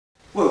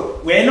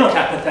Well, we're not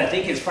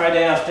apathetic. It's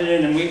Friday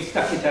afternoon and we've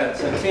stuck it out,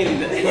 so clearly,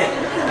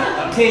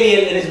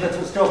 clearly Elizabeth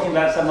was talking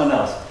about someone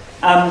else.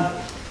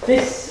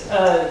 This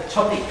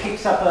topic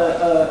picks up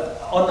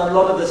on a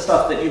lot of the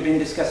stuff that you've been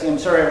discussing. I'm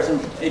sorry I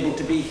wasn't able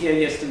to be here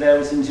yesterday. I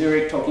was in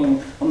Zurich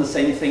talking on the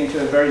same thing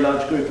to a very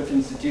large group of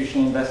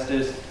institutional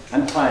investors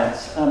and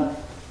clients.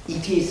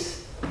 It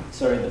is,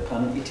 sorry the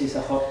pun, it is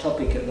a hot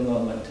topic at the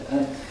moment.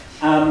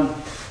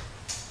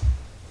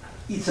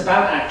 It's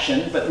about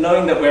action, but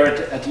knowing that we're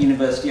at a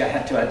university, I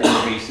had to add in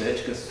the research,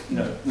 because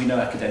we know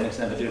academics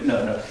never do it.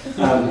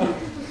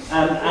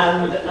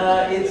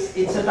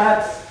 It's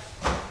about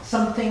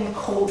something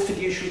called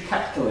fiduciary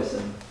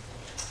capitalism.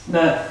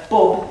 Now,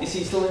 Bob, is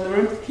he still in the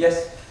room?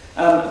 Yes.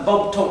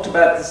 Bob talked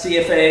about the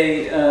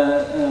CFA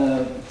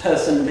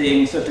person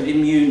being sort of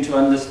immune to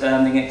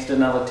understanding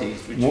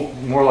externalities. Which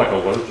more like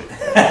allergic.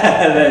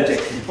 Allergic.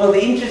 Well,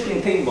 the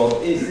interesting thing,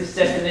 Bob, is this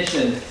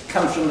definition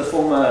comes from the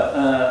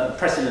former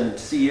president,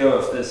 CEO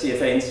of the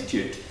CFA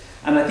Institute.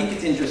 And I think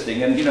it's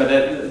interesting. And,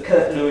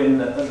 Kurt Lewin,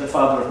 the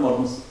father of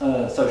modern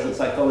social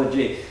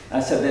psychology,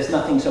 said there's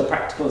nothing so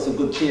practical as a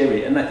good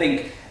theory. And I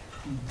think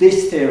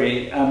this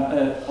theory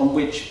on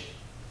which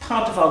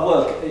part of our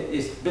work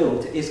is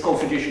built is called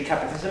fiduciary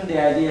capitalism, the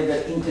idea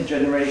that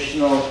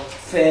intergenerational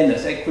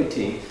fairness,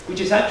 equity,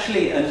 which is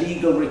actually a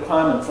legal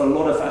requirement for a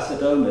lot of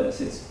asset owners,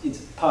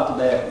 it's part of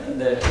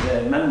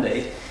their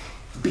mandate,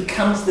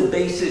 becomes the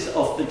basis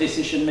of the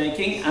decision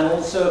making, and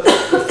also the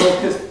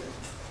focus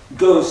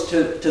goes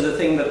to the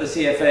thing that the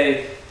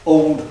CFA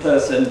old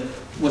person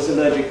was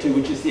allergic to,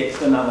 which is the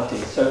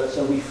externalities.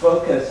 So we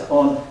focus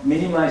on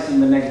minimizing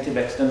the negative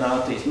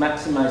externalities,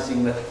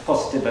 maximizing the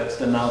positive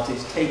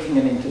externalities, taking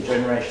an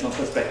intergenerational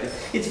perspective.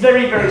 It's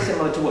very, very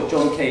similar to what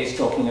John Kay is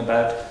talking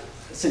about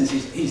since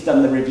he's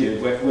done the review,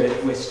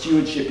 where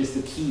stewardship is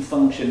the key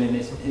function in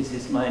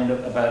his mind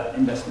about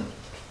investment,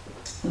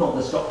 not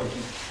the stock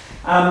picking.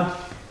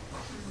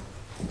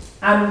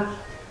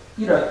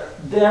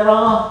 There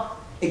are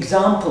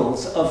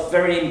examples of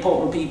very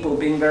important people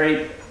being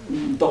very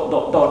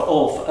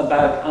off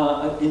about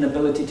our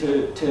inability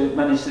to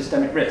manage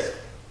systemic risk.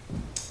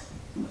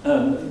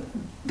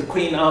 The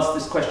Queen asked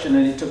this question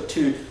and it took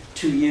two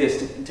years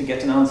to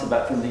get an answer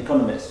back from The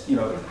Economist.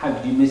 How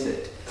did you miss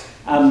it?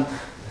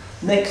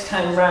 Next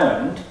time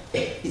round,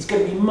 it's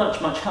going to be much,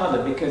 much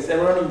harder, because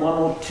there are only one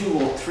or two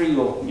or three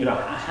or a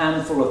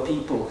handful of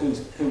people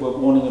who were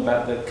warning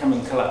about the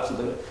coming collapse of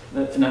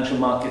the financial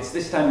markets.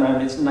 This time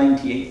round, it's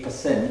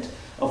 98%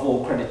 of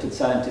all credited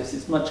scientists.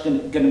 It's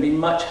going to be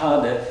much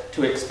harder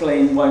to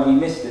explain why we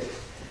missed it.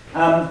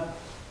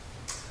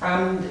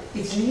 And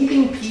it's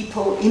leaving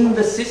people in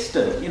the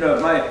system.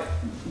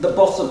 The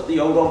boss of the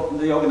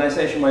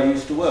organization where I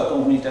used to work,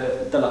 Henri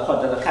de la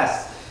Croix de la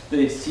Casse,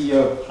 the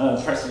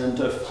CEO, president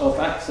of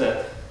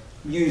AXA,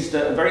 used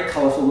a very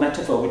colourful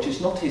metaphor, which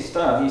is not his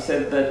style. He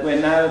said that we're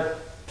now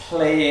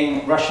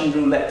playing Russian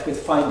roulette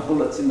with 5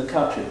 bullets in the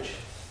cartridge.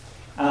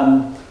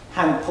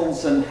 Hank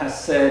Paulson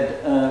has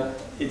said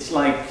it's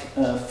like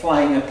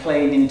flying a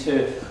plane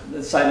into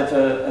the side of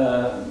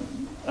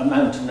a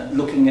mountain,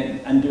 looking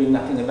at and doing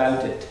nothing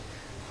about it.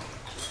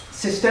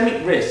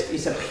 Systemic risk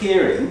is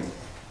appearing,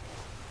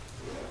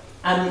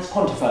 and it's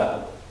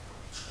quantifiable.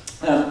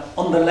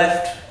 On the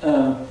left,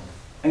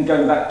 and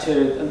going back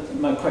to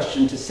my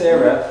question to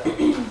Sarah,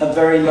 a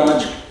very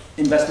large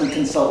investment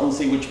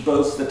consultancy which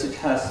boasts that it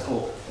has,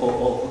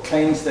 or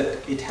claims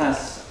that it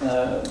has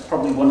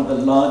probably one of the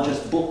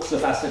largest books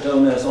of asset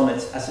owners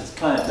as its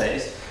client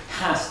base,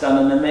 has done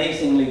an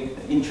amazingly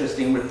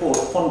interesting report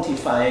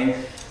quantifying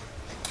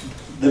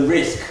the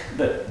risk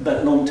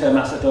that long-term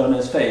asset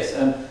owners face.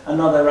 And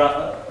another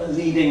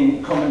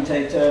leading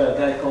commentator, a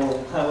guy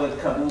called Howard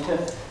Covington,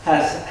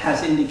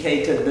 has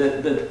indicated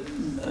that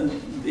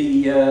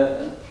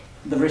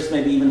the risk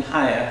may be even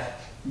higher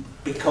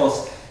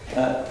because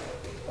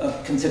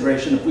of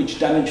consideration of which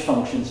damage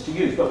functions to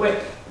use. But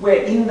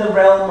we're in the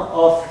realm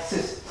of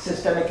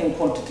systemic and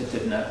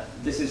quantitative now.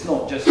 This is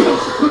not just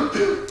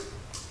consequence.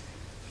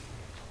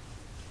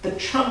 The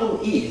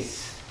trouble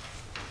is,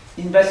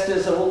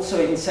 investors are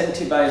also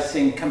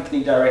incentivizing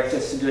company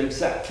directors to do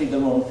exactly the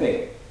wrong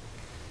thing.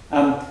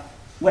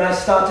 When I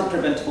started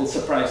Preventable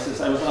Surprises,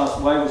 I was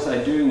asked why was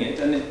I doing it,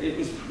 and it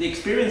was the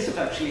experience of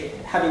actually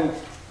having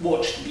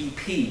watched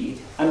BP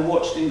and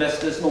watched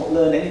investors not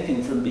learn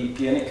anything from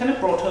BP, and it kind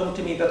of brought home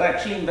to me that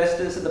actually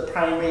investors are the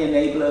primary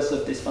enablers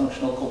of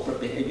dysfunctional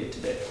corporate behavior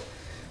today,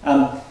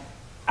 and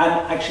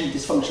actually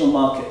dysfunctional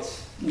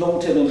markets,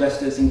 long-term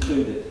investors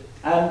included.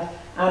 And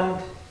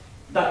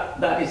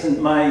that isn't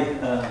my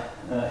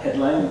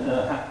headline,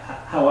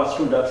 how our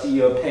screwed up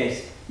CEO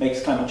pace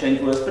makes climate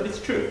change worse, but it's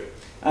true.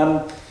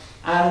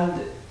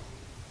 And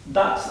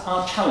that's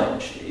our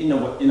challenge in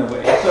a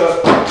way.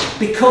 So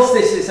because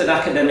this is an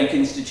academic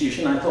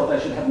institution, I thought I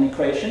should have an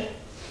equation.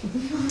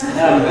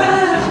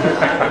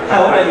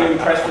 How are you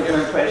impressed with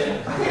your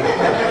equation?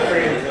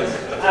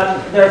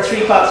 There are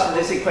 3 parts to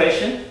this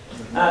equation.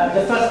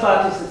 The first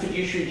part is the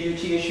fiduciary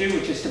duty issue,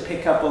 which is to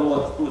pick up on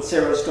what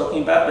Sarah was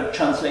talking about, but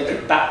translate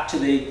it back to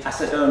the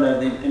asset owner,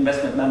 the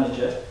investment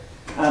manager.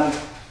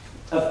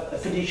 a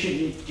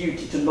fiduciary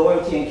duty to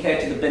loyalty and care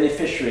to the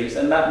beneficiaries,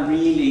 and that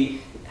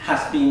really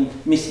has been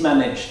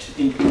mismanaged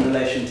in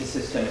relation to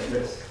systemic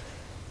risk.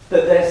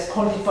 That there's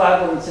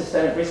quantifiable and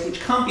systemic risk which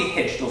can't be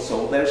hedged or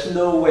sold. There's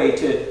no way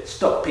to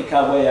pick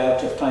our way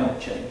out of climate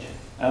change.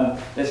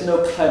 There's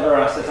no clever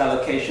asset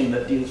allocation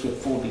that deals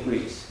with 4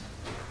 degrees.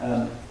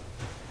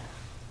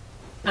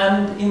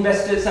 And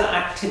investors are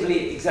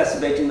actively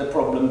exacerbating the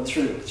problem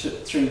through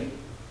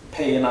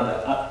pay and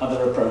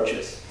other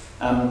approaches.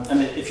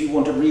 And if you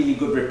want a really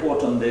good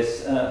report on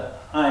this,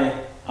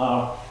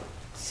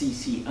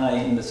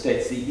 IRCCI in the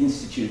States, the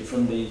institute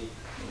from the,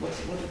 what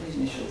are these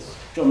initials?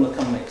 John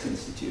McCormick's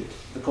Institute,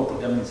 the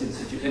Corporate Governance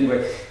Institute.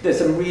 Anyway, there's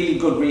some really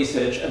good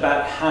research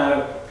about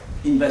how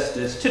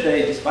investors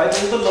today, despite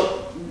all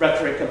the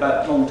rhetoric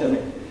about long-term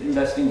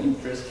investing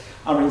interests,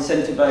 are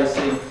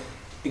incentivizing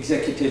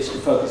executives to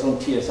focus on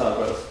TSR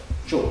growth,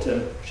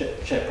 short-term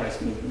share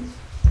price movements.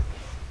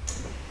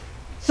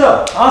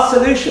 So, our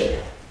solution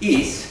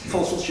is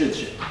forceful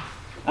stewardship.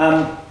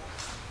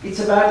 It's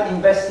about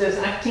investors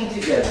acting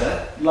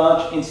together,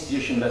 large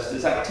institutional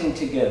investors acting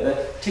together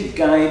to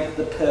guide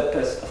the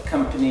purpose of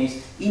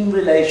companies in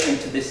relation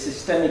to this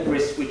systemic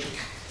risk which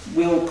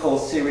will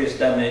cause serious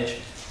damage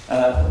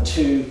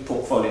to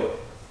portfolio.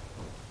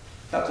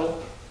 That's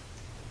all.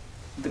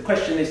 The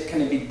question is,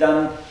 can it be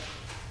done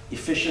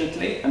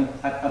efficiently and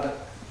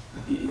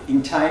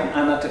in time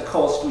and at a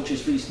cost which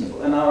is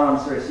reasonable? And our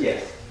answer is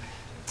yes.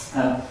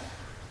 And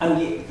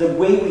the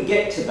way we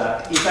get to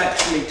that is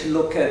actually to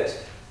look at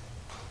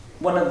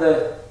one of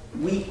the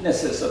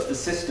weaknesses of the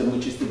system,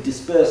 which is the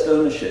dispersed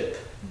ownership,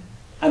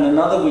 and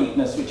another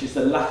weakness, which is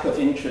the lack of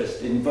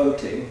interest in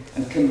voting,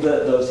 and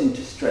convert those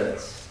into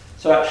strengths.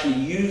 So actually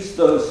use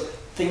those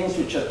things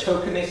which are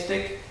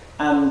tokenistic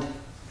and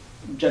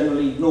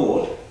generally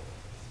ignored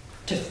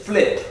to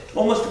flip,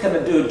 almost to kind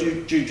of do a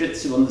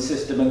jiu-jitsu on the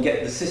system and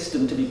get the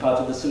system to be part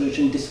of the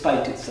solution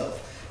despite itself.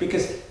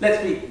 Because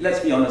let's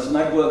be honest, and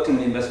I've worked in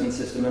the investment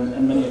system,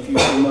 and many of you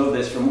will know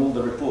this from all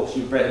the reports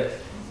you've read,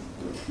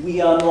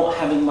 we are not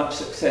having much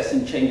success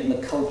in changing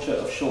the culture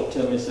of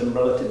short-termism,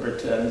 relative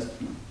returns,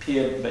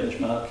 peer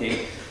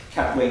benchmarking,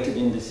 cap-weighted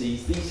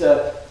indices. These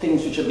are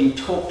things which have been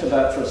talked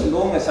about for as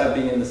long as I've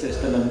been in the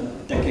system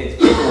and decades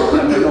before,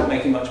 and we're not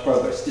making much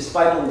progress,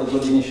 despite all the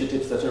good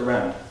initiatives that are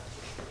around.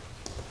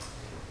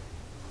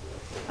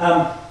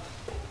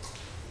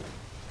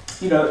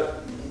 You know,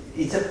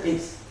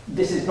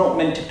 this is not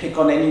meant to pick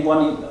on any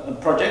one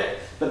project,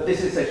 but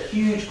this is a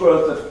huge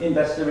growth of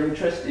investor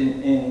interest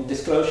in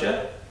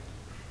disclosure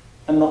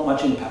and not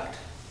much impact.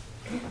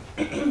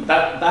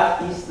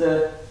 That is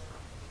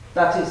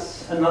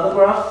another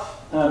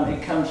graph.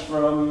 It comes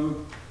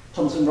from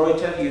Thomson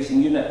Reuters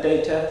using UNEP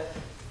data.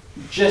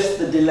 Just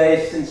the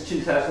delay since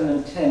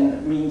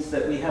 2010 means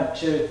that we have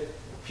to,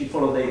 if you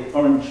follow the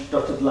orange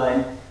dotted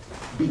line,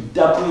 be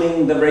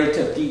doubling the rate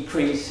of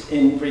decrease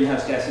in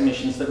greenhouse gas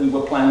emissions that we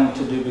were planning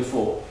to do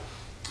before.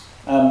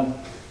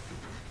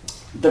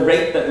 The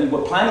rate that we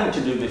were planning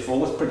to do before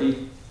was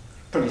pretty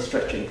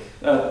stretching.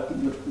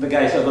 The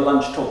guys over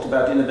lunch talked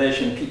about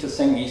innovation. Peter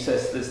Senge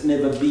says there's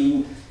never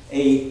been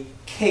a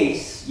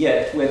case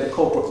yet where the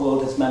corporate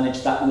world has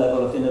managed that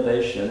level of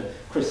innovation.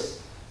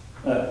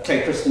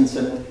 Clay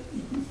Christensen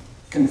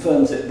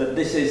confirms it, that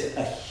this is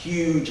a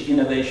huge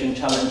innovation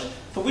challenge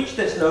for which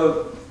there's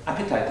no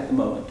appetite at the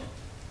moment.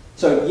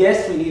 So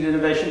yes, we need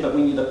innovation, but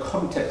we need a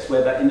context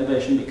where that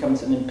innovation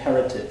becomes an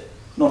imperative,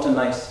 not a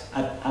nice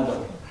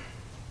add-on.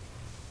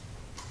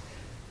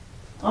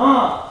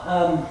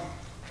 Our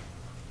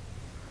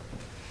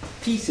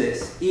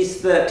thesis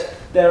is that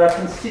there are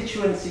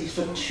constituencies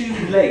for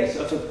 2 legs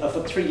of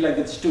a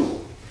 3-legged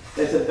stool.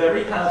 There's a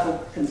very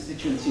powerful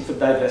constituency for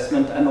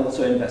divestment and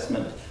also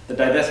investment. The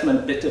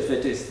divestment bit of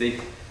it is the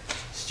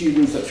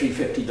students at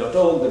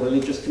 350.org, the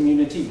religious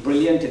community,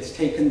 brilliant. It's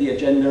taken the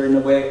agenda in a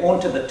way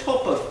onto the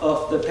top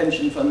of the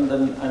pension fund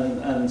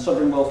and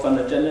sovereign wealth fund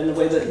agenda in a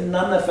way that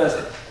none of us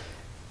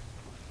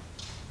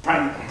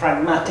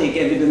pragmatic,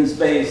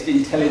 evidence-based,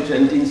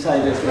 intelligent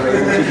insiders were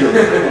able to do.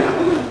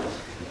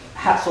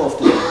 Hats off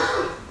to them.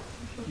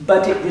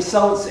 But it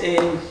results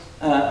in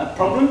a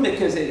problem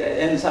because it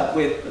ends up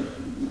with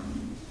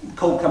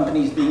coal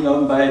companies being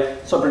owned by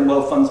sovereign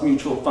wealth funds,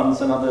 mutual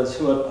funds, and others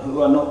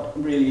who are not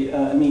really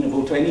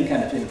amenable to any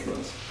kind of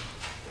influence.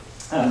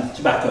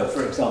 Tobacco,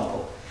 for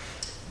example.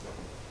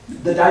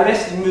 The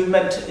divesting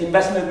movement,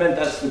 investment movement,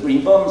 that's the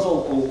green bonds,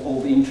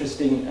 all the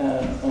interesting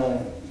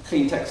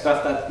clean tech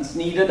stuff that's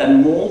needed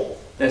and more.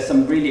 There's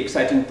some really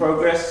exciting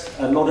progress.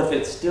 A lot of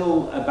it's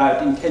still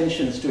about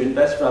intentions to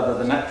invest rather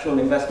than actual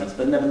investments,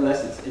 but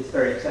nevertheless it's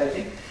very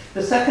exciting.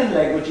 The second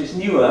leg, which is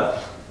newer,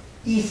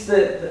 is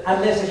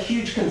and there's a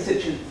huge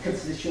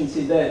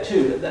constituency there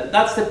too.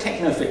 That's the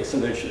techno-fix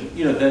solution.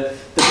 You know, the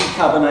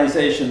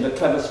decarbonisation, the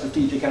clever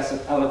strategic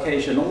asset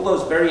allocation, all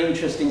those very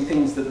interesting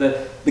things that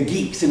the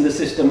geeks in the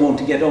system want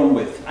to get on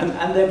with.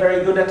 And they're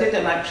very good at it,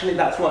 and actually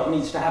that's what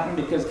needs to happen,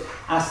 because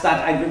as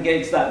that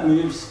aggregates, that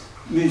moves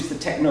the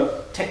technical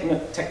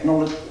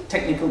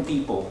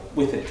people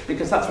with it,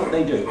 because that's what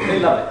they do. They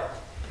love it.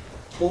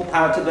 all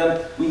power to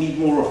them, we need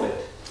more of it.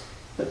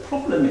 The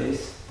problem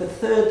is, the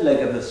third leg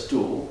of the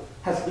stool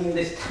has been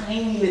this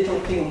tiny little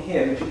thing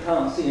here, which you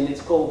can't see, and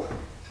it's called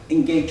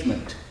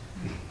engagement.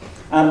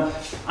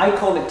 I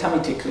call it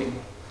tummy tickling.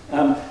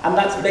 And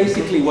that's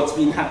basically what's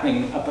been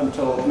happening up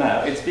until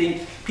now. It's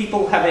been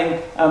people having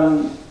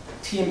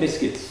tea and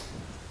biscuits,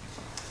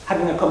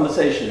 having a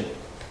conversation,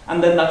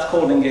 and then that's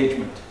called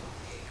engagement.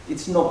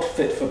 It's not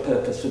fit for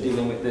purpose for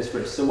dealing with this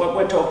risk. So what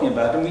we're talking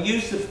about, and we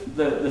use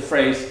the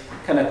phrase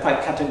kind of quite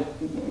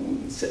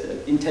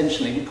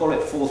intentionally, we call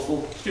it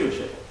forceful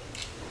stewardship.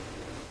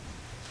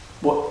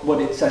 What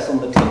it says on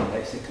the tin,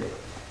 basically.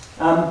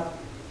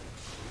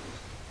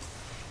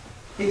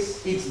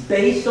 It's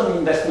based on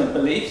investment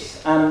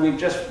beliefs, and we've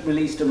just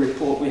released a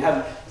report. We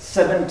have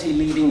 70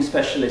 leading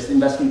specialists,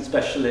 investment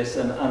specialists,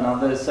 and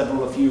others,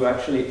 several of you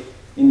actually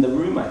in the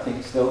room, I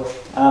think, still,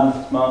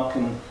 Mark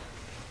and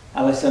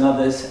Alice and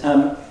others,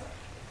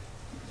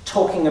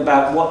 talking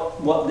about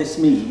what this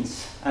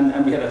means.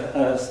 And we had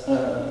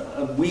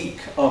a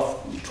week of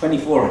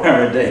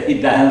 24-hour-a-day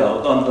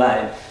dialogue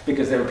online,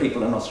 because there were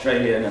people in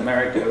Australia and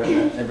America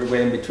and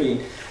everywhere in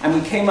between. And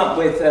we came up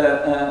with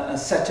a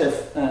set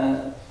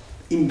of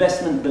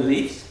investment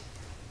beliefs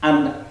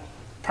and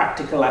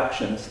practical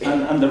actions.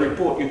 And the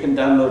report you can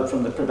download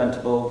from the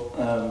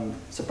Preventable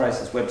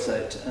Surprises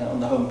website on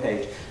the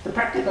homepage. The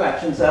practical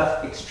actions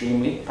are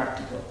extremely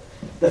practical.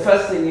 The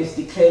first thing is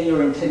declare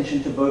your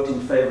intention to vote in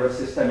favour of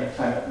systemic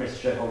climate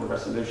risk shareholder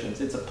resolutions.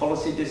 It's a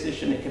policy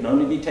decision. It can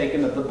only be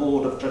taken at the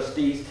board of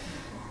trustees.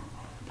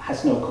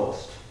 Has no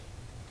cost.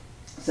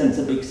 Sends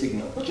a big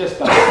signal, just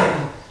by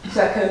saying.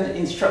 Second,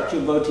 instruct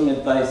your voting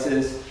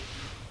advisors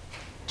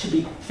to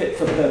be fit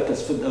for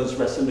purpose for those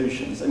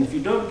resolutions. And if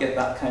you don't get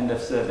that kind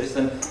of service,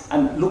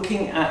 and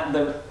looking at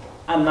the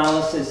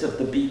analysis of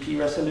the BP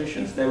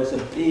resolutions, there was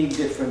a big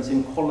difference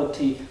in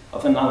quality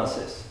of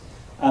analysis.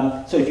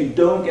 So if you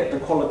don't get the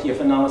quality of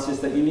analysis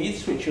that you need,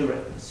 switch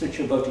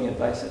your voting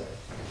advisor.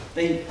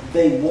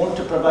 They want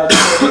to provide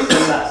service,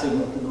 and that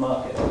signal to the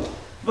market.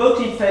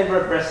 Vote in favour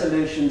of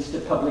resolutions to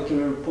publicly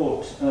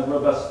report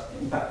robust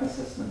impact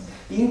assessments.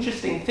 The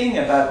interesting thing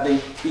about the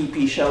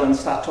BP, Shell and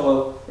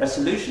Statoil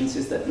resolutions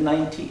is that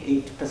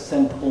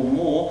 98% or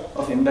more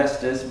of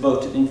investors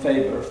voted in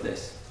favour of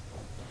this.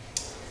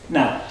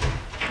 Now,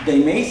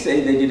 they may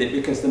say they did it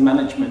because the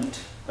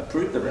management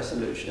approved the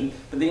resolution,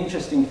 but the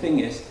interesting thing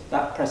is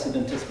that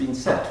precedent has been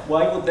set.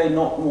 Why would they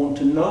not want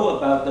to know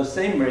about those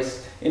same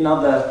risks in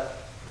other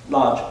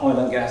large oil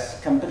and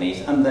gas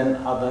companies, and then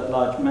other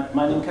large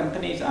mining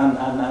companies, and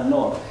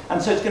on?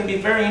 And so it's going to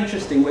be very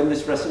interesting when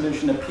this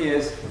resolution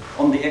appears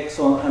on the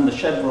Exxon and the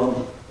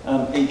Chevron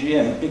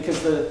AGM,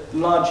 because the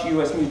large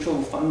US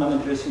mutual fund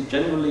managers who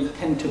generally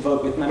tend to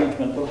vote with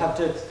management will have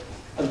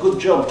a good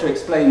job to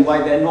explain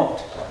why they're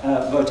not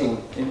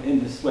voting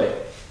in this way.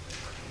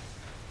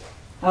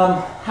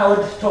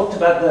 Howard talked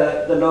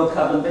about the low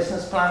carbon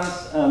business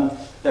plans.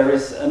 There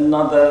is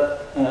another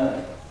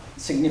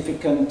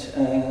significant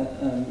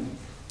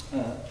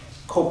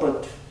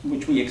corporate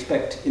which we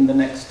expect in the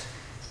next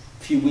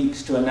few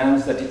weeks to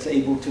announce that it's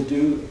able to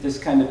do this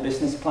kind of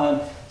business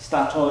plan.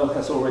 Statoil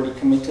has already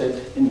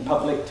committed in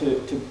public to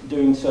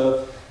doing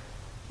so.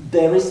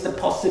 There is the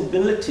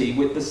possibility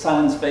with the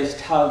science-based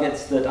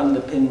targets that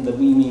underpin the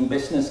We Mean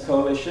Business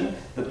Coalition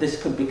that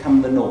this could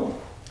become the norm.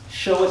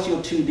 Show us your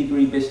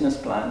 2-degree business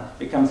plan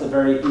becomes a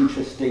very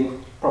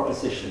interesting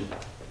proposition.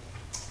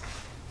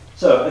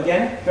 So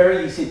again,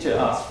 very easy to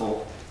ask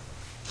for.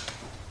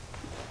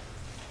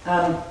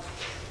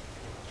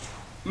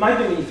 My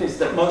belief is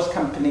that most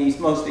companies,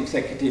 most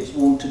executives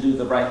want to do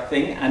the right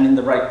thing, and in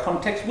the right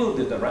context will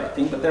do the right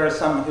thing, but there are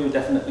some who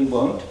definitely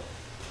won't.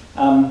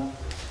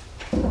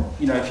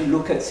 You know, if you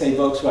look at, say,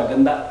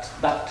 Volkswagen,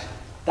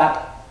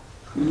 that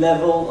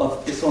level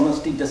of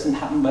dishonesty doesn't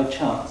happen by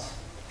chance.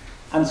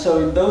 And so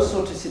in those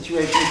sort of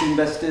situations,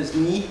 investors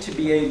need to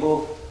be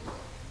able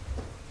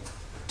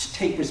to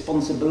take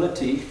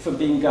responsibility for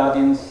being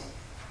guardians,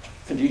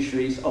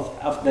 fiduciaries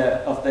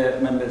of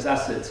their members'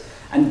 assets,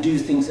 and do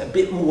things a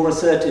bit more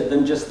assertive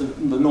than just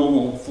the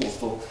normal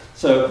forceful.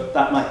 So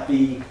that might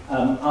be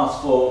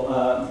ask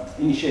for,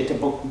 initiate a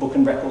book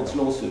and records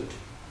lawsuit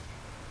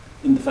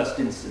in the first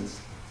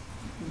instance.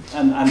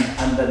 And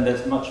then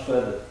there's much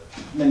further,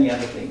 many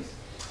other things.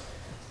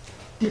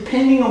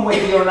 Depending on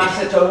whether you're an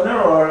asset owner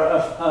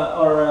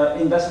or an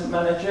investment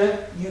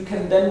manager, you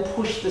can then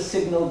push the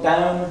signal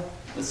down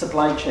the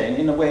supply chain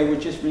in a way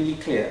which is really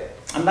clear.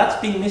 And that's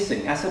been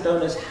missing. Asset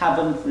owners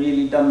haven't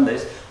really done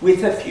this,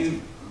 with a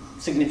few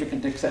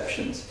significant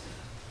exceptions,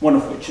 one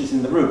of which is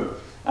in the room.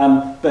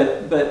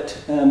 But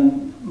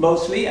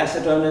mostly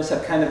asset owners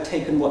have kind of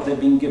taken what they've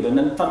been given,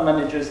 and fund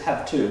managers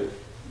have too.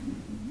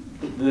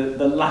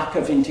 The lack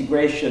of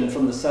integration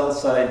from the sell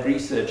side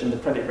research and the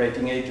credit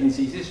rating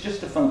agencies is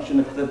just a function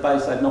of the buy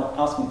side not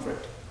asking for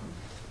it.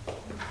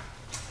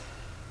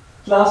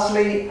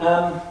 Lastly,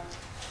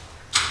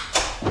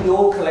 we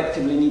all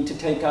collectively need to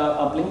take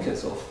our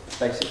blinkers off,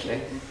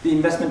 basically. The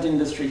investment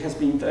industry has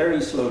been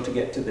very slow to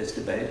get to this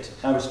debate.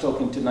 I was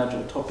talking to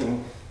Nigel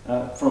Topping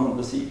from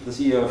the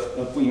CEO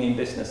of We Mean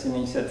Business, and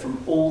he said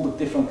from all the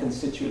different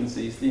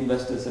constituencies, the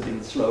investors have been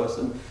the slowest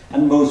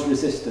and most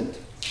resistant.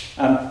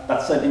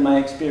 That's certainly my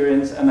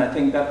experience, and I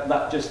think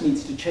that just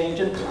needs to change.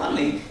 And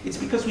partly, it's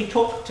because we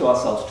talk to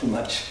ourselves too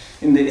much.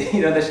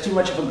 There's too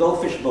much of a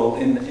goldfish bowl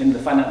in the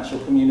financial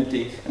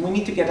community, and we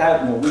need to get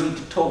out more. We need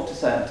to talk to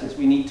scientists.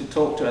 We need to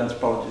talk to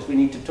anthropologists. We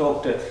need to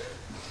talk to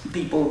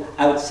people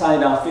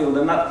outside our field,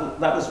 and that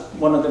was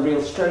one of the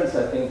real strengths,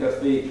 I think,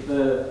 of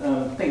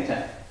the think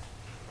tank.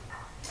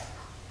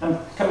 I'm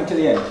coming to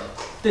the end.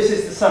 This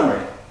is the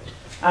summary.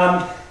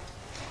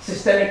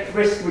 Systemic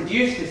risk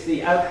reduced is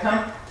the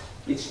outcome.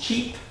 It's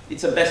cheap.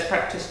 It's a best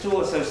practice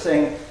tool. As I was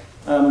saying,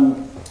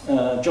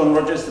 John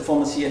Rogers, the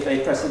former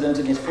CFA president,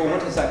 in his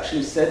foreword has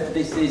actually said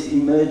this is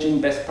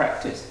emerging best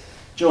practice.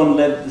 John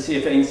led the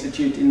CFA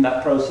Institute in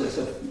that process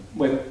of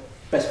when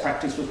best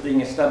practice was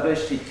being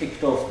established. He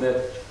kicked off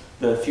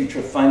the Future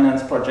of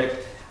Finance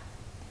project.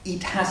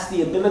 It has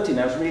the ability,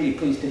 and I was really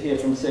pleased to hear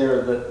from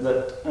Sarah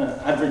that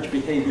average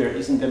behavior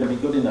isn't going to be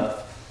good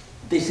enough.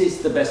 This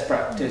is the best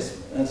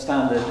practice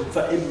standard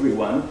for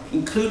everyone,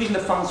 including the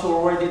funds who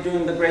are already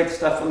doing the great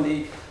stuff on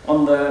the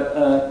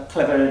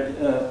clever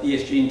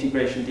ESG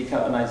integration,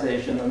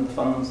 decarbonisation, and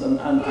funds, and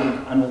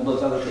all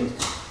those other things.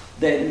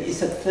 There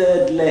is a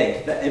third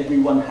leg that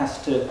everyone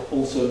has to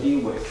also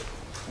deal with.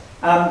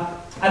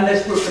 And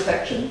there's group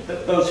protection.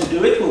 Those who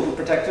do it will be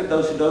protected,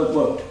 those who don't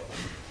won't.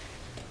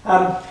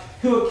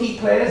 Who are key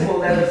players? Well,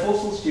 they're the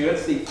forceful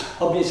stewards.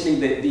 Obviously,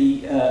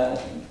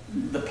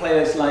 the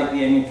players like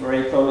the Aiming for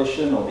A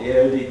Coalition or the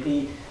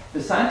AODP.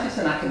 The scientists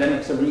and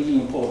academics are really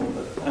important,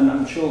 and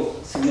I'm sure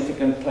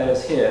significant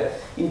players here,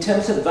 in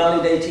terms of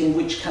validating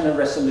which kind of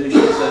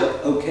resolutions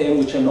are okay and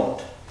which are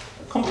not.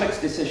 A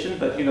complex decision,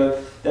 but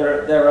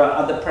there are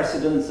other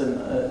precedents, and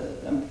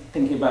I'm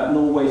thinking about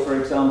Norway, for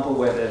example,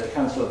 where the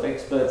Council of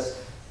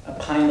Experts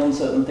opine on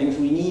certain things.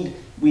 We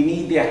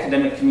need the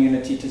academic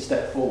community to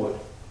step forward.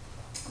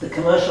 The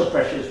commercial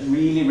pressure is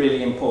really,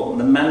 really important.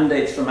 The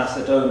mandates from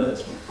asset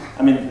owners.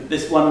 I mean,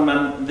 this one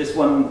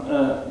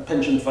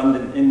pension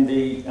fund in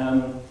the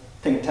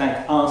think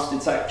tank asked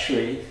its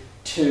actuary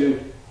to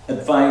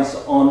advise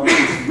on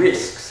its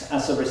risks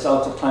as a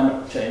result of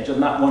climate change,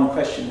 and that one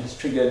question has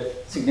triggered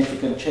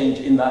significant change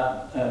in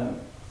that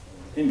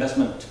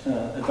investment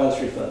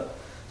advisory firm.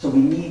 So we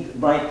need the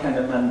right kind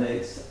of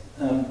mandates,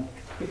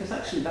 because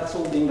actually that's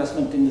all the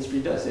investment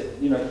industry does.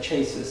 It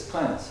chases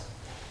clients.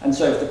 And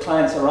so if the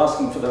clients are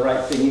asking for the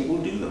right thing, it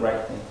will do the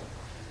right thing.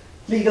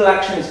 Legal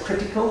action is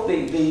critical.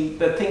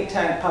 The think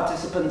tank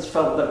participants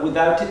felt that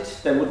without it,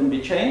 there wouldn't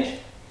be change,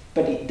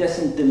 but it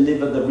doesn't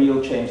deliver the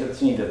real change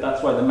that's needed.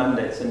 That's why the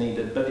mandates are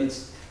needed. But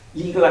it's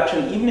legal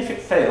action, even if it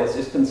fails,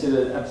 is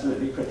considered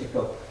absolutely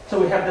critical. So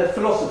we have the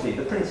philosophy,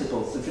 the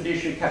principles, the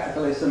fiduciary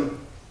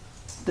capitalism,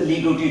 the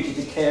legal duty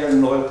to care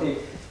and loyalty,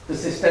 the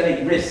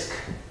systemic risk.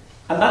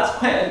 And that's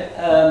quite,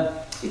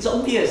 it's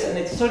obvious, and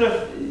it's sort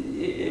of,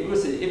 it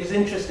was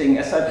interesting.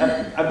 As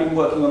I've been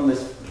working on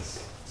this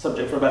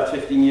subject for about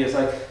 15 years.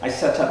 I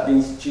set up the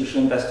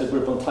Institutional Investor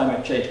Group on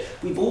climate change.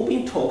 We've all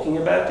been talking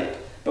about it,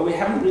 but we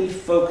haven't really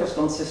focused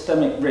on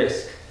systemic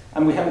risk,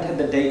 and we haven't had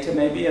the data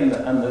maybe and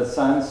the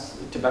science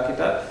to back it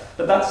up.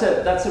 But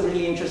that's a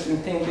really interesting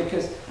thing,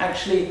 because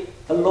actually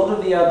a lot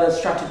of the other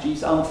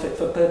strategies aren't fit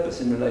for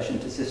purpose in relation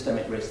to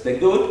systemic risk. They're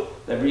good,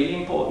 they're really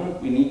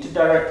important. We need to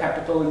direct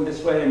capital in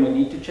this way, and we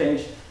need to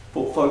change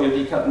portfolio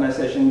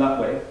decarbonisation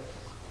that way.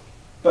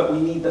 But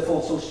we need the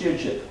forceful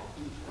stewardship.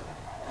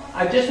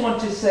 I just want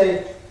to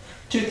say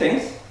two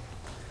things.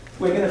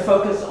 We're going to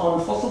focus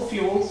on fossil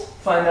fuels,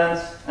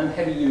 finance, and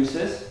heavy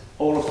users,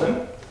 all of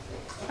them.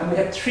 And we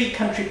have 3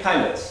 country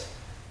pilots.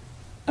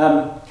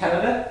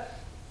 Canada,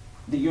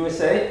 the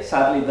USA,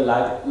 sadly the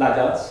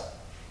laggards,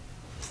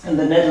 and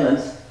the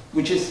Netherlands,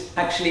 which is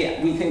actually,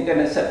 we think, going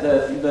to set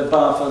the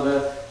bar for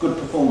the good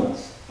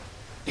performance.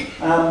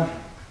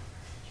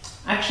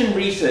 Action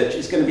research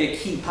is going to be a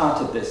key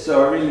part of this,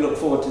 so I really look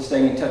forward to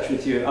staying in touch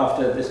with you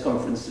after this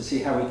conference to see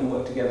how we can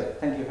work together.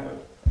 Thank you, Howard.